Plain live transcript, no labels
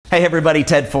Hey everybody,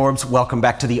 Ted Forbes. Welcome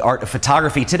back to The Art of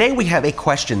Photography. Today we have a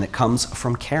question that comes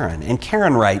from Karen. And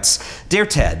Karen writes, "Dear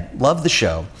Ted, love the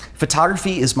show.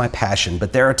 Photography is my passion,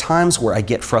 but there are times where I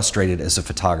get frustrated as a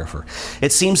photographer.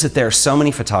 It seems that there are so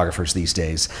many photographers these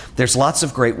days. There's lots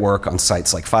of great work on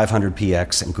sites like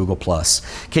 500px and Google+.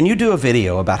 Can you do a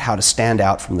video about how to stand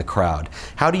out from the crowd?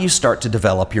 How do you start to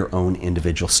develop your own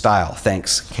individual style?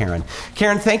 Thanks, Karen."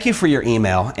 Karen, thank you for your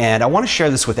email, and I want to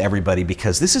share this with everybody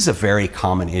because this is a very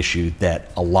common issue that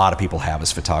a lot of people have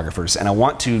as photographers, and I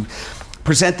want to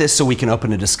present this so we can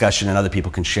open a discussion and other people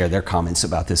can share their comments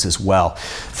about this as well.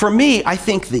 For me, I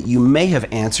think that you may have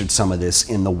answered some of this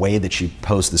in the way that you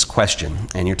posed this question.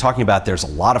 And you're talking about there's a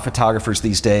lot of photographers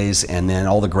these days and then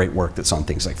all the great work that's on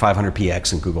things like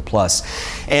 500px and Google+.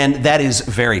 And that is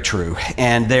very true.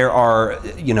 And there are,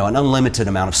 an unlimited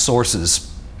amount of sources,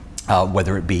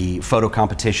 whether it be photo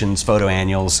competitions, photo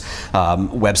annuals,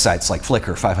 websites like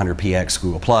Flickr, 500px,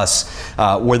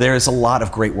 Google+, where there is a lot of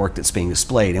great work that's being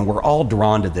displayed, and we're all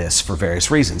drawn to this for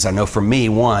various reasons. I know for me,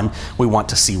 one, we want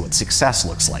to see what success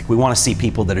looks like. We want to see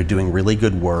people that are doing really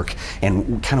good work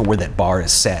and kind of where that bar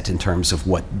is set in terms of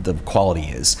what the quality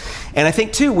is. And I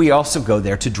think too, we also go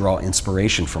there to draw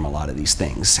inspiration from a lot of these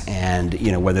things, and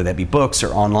whether that be books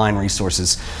or online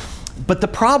resources. But the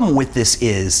problem with this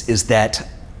is that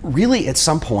really, at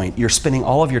some point, you're spending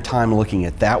all of your time looking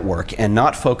at that work and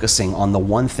not focusing on the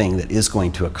one thing that is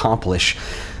going to accomplish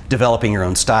developing your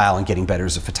own style and getting better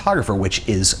as a photographer, which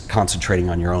is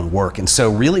concentrating on your own work. And so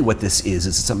really what this is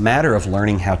it's a matter of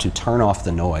learning how to turn off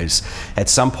the noise at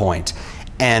some point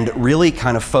and really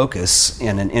kind of focus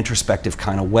in an introspective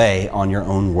kind of way on your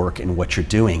own work and what you're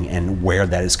doing and where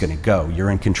that is going to go. You're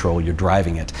in control, you're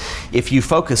driving it. If you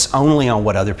focus only on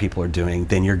what other people are doing,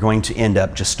 then you're going to end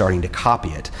up just starting to copy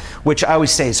it, which I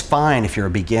always say is fine if you're a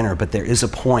beginner, but there is a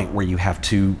point where you have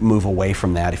to move away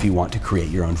from that if you want to create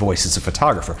your own voice as a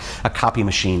photographer. A copy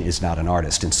machine is not an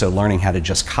artist, and so learning how to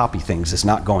just copy things is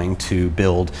not going to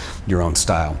build your own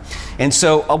style. And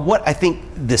so what I think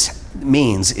this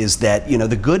means is that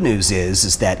the good news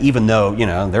is that even though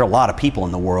there are a lot of people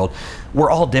in the world, we're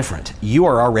all different. You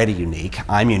are already unique.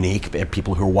 I'm unique.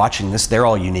 People who are watching this, they're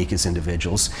all unique as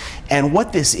individuals. And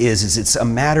what this is it's a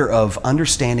matter of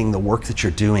understanding the work that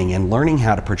you're doing and learning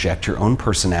how to project your own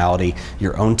personality,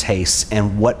 your own tastes,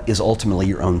 and what is ultimately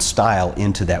your own style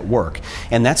into that work.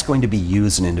 And that's going to be you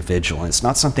as an individual. And it's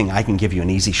not something I can give you an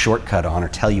easy shortcut on or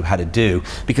tell you how to do,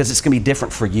 because it's going to be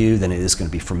different for you than it is going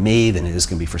to be for me, than it is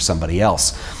going to be for somebody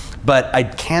else. But I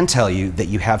can tell you that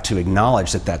you have to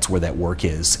acknowledge that that's where that work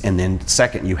is, and then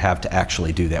second, you have to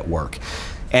actually do that work.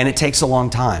 And it takes a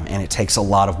long time, and it takes a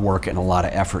lot of work and a lot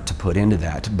of effort to put into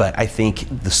that. But I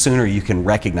think the sooner you can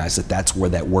recognize that that's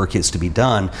where that work is to be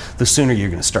done, the sooner you're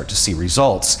going to start to see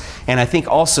results. And I think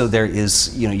also there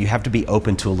is, you have to be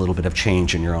open to a little bit of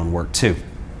change in your own work too.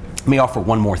 Let me offer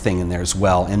one more thing in there as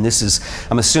well, and this is,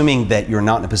 I'm assuming that you're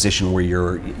not in a position where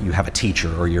you have a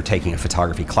teacher or you're taking a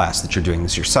photography class, that you're doing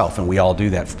this yourself, and we all do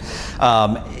that.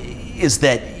 Is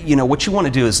that, what you want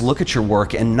to do is look at your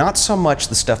work and not so much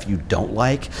the stuff you don't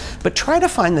like, but try to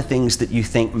find the things that you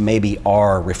think maybe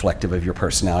are reflective of your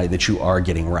personality, that you are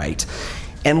getting right.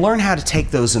 And learn how to take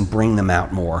those and bring them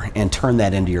out more and turn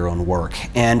that into your own work.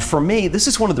 And for me, this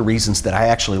is one of the reasons that I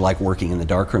actually like working in the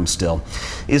darkroom still,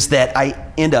 is that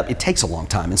it takes a long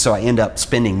time, and so I end up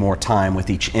spending more time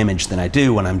with each image than I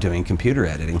do when I'm doing computer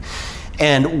editing.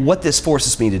 And what this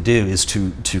forces me to do is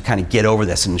to kind of get over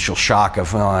this initial shock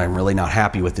of, oh, I'm really not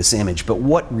happy with this image, but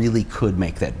what really could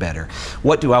make that better?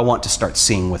 What do I want to start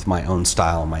seeing with my own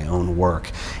style and my own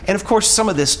work? And of course, some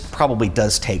of this probably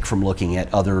does take from looking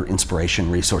at other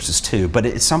inspiration resources too, but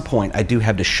at some point I do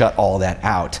have to shut all that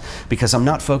out because I'm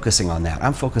not focusing on that.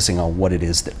 I'm focusing on what it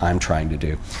is that I'm trying to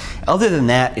do. Other than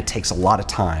that, it takes a lot of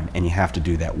time and you have to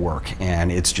do that work,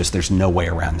 and it's just, there's no way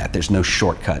around that. There's no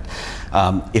shortcut.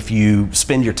 If you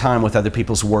spend your time with other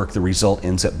people's work, the result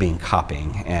ends up being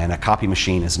copying, and a copy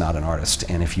machine is not an artist.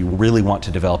 And if you really want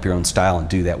to develop your own style and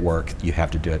do that work, you have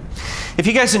to do it. If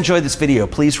you guys enjoyed this video,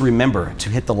 please remember to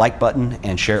hit the like button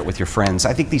and share it with your friends.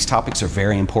 I think these topics are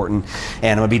very important,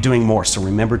 and I'm going to be doing more, so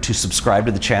remember to subscribe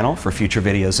to the channel for future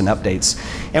videos and updates.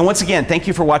 And once again, thank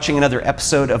you for watching another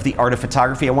episode of The Art of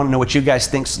Photography. I want to know what you guys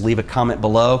think, so leave a comment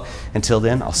below. Until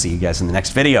then, I'll see you guys in the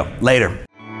next video. Later.